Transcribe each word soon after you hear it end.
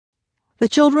The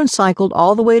children cycled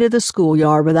all the way to the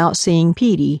schoolyard without seeing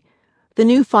Petey. The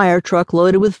new fire truck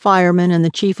loaded with firemen and the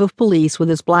chief of police with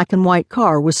his black and white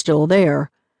car was still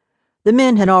there. The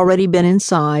men had already been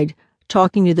inside,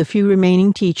 talking to the few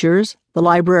remaining teachers, the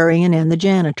librarian, and the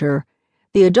janitor.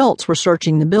 The adults were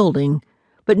searching the building,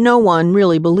 but no one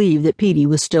really believed that Petey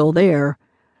was still there.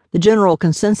 The general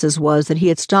consensus was that he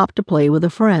had stopped to play with a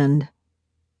friend.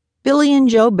 Billy and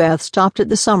Jo Beth stopped at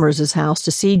the Summers' house to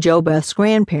see Jo Beth's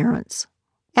grandparents.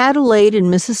 Adelaide and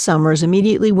Mrs. Summers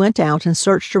immediately went out and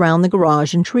searched around the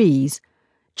garage and trees.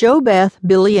 Jo Beth,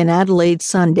 Billy, and Adelaide's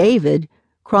son David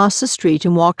crossed the street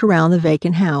and walked around the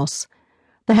vacant house.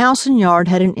 The house and yard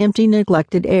had an empty,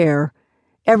 neglected air.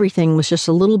 Everything was just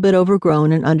a little bit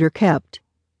overgrown and underkept.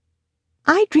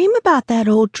 "I dream about that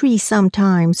old tree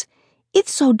sometimes.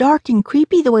 It's so dark and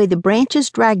creepy the way the branches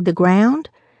drag the ground.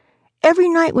 Every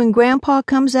night when Grandpa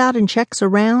comes out and checks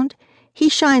around, he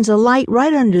shines a light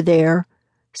right under there.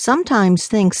 Sometimes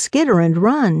things skitter and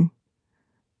run."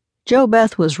 Jo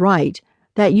Beth was right.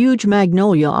 That huge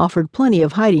magnolia offered plenty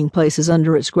of hiding places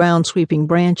under its ground-sweeping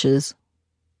branches.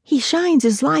 "He shines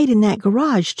his light in that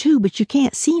garage, too, but you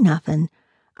can't see nothing.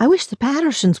 I wish the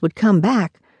Pattersons would come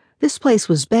back. This place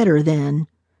was better then."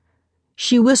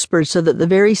 She whispered so that the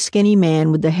very skinny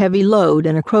man with the heavy load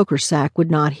and a croaker sack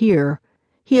would not hear.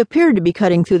 He appeared to be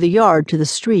cutting through the yard to the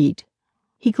street.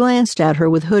 He glanced at her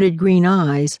with hooded green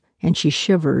eyes, and she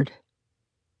shivered.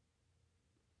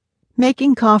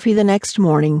 Making coffee the next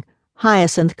morning,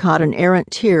 Hyacinth caught an errant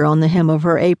tear on the hem of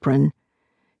her apron.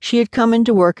 She had come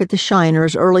into work at the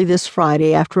Shiners early this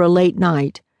Friday after a late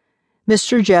night.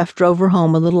 Mr. Jeff drove her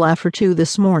home a little after 2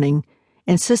 this morning,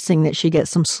 insisting that she get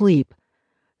some sleep.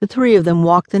 The three of them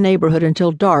walked the neighborhood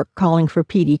until dark, calling for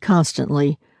Petey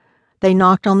constantly. They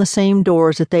knocked on the same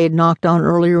doors that they had knocked on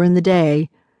earlier in the day.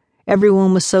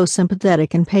 Everyone was so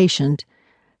sympathetic and patient.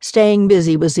 Staying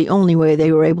busy was the only way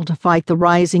they were able to fight the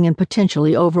rising and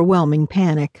potentially overwhelming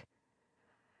panic.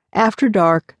 After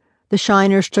dark, the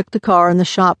Shiners took the car in the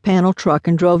shop panel truck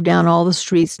and drove down all the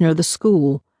streets near the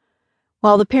school.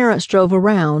 While the parents drove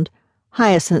around,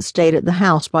 Hyacinth stayed at the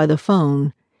house by the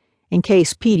phone, in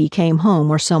case Petey came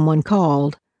home or someone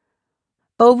called.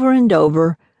 Over and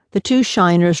over, the two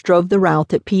Shiners drove the route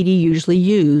that Petey usually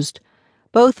used.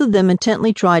 Both of them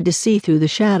intently tried to see through the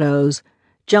shadows,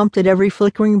 jumped at every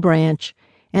flickering branch,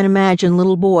 and imagined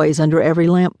little boys under every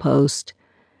lamppost.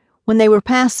 When they were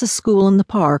past the school and the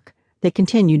park, they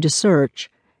continued to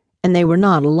search, and they were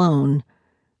not alone.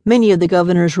 Many of the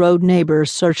governor's road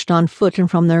neighbors searched on foot and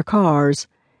from their cars.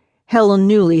 Helen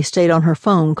Newley stayed on her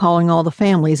phone calling all the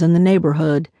families in the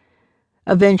neighborhood.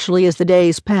 Eventually, as the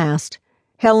days passed,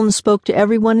 Helen spoke to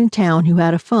everyone in town who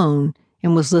had a phone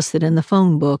and was listed in the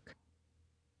phone book.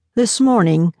 This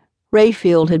morning,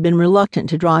 Rayfield had been reluctant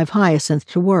to drive Hyacinth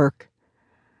to work.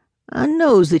 "I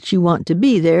knows that you want to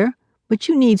be there, but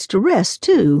you needs to rest,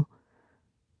 too."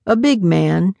 A big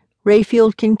man,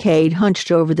 Rayfield Kincaid, hunched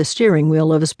over the steering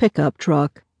wheel of his pickup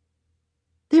truck.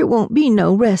 "There won't be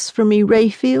no rest for me,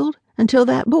 Rayfield, until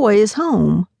that boy is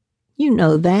home. You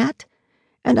know that.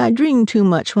 And I dream too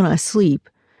much when I sleep.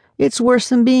 It's worse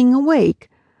than being awake.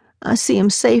 I see him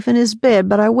safe in his bed,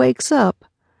 but I wakes up.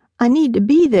 I need to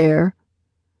be there."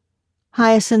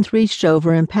 Hyacinth reached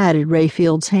over and patted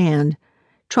Rayfield's hand,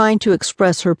 trying to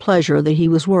express her pleasure that he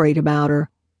was worried about her.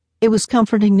 It was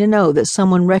comforting to know that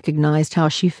someone recognized how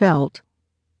she felt.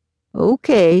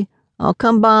 "Okay, I'll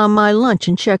come by on my lunch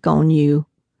and check on you."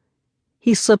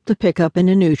 He slipped the pickup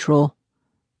into neutral.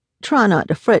 "Try not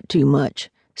to fret too much.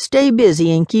 Stay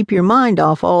busy and keep your mind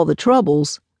off all the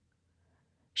troubles."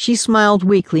 She smiled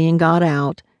weakly and got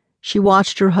out. She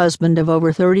watched her husband of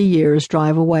over 30 years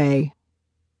drive away.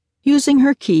 Using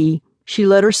her key, she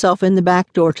let herself in the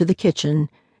back door to the kitchen.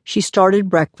 She started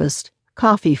breakfast,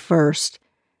 coffee first.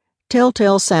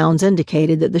 Telltale sounds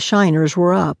indicated that the Shiners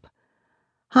were up.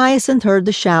 Hyacinth heard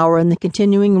the shower and the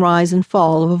continuing rise and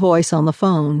fall of a voice on the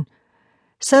phone.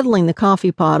 Settling the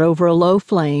coffee pot over a low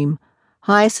flame,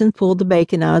 Hyacinth pulled the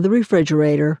bacon out of the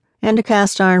refrigerator and a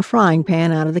cast-iron frying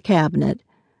pan out of the cabinet.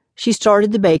 She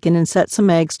started the bacon and set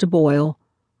some eggs to boil.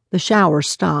 The shower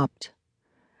stopped.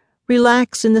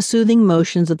 Relaxed in the soothing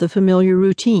motions of the familiar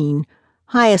routine,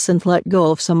 Hyacinth let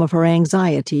go of some of her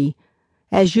anxiety.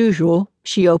 As usual,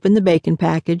 she opened the bacon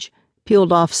package,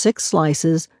 peeled off 6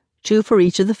 slices, 2 for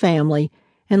each of the family,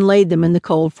 and laid them in the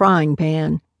cold frying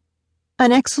pan.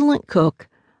 An excellent cook,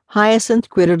 Hyacinth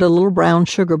gritted a little brown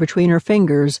sugar between her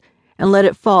fingers and let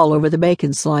it fall over the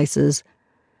bacon slices.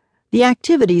 The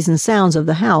activities and sounds of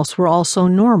the house were all so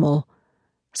normal.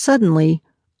 Suddenly,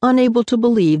 unable to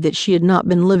believe that she had not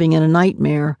been living in a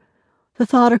nightmare, the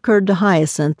thought occurred to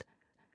Hyacinth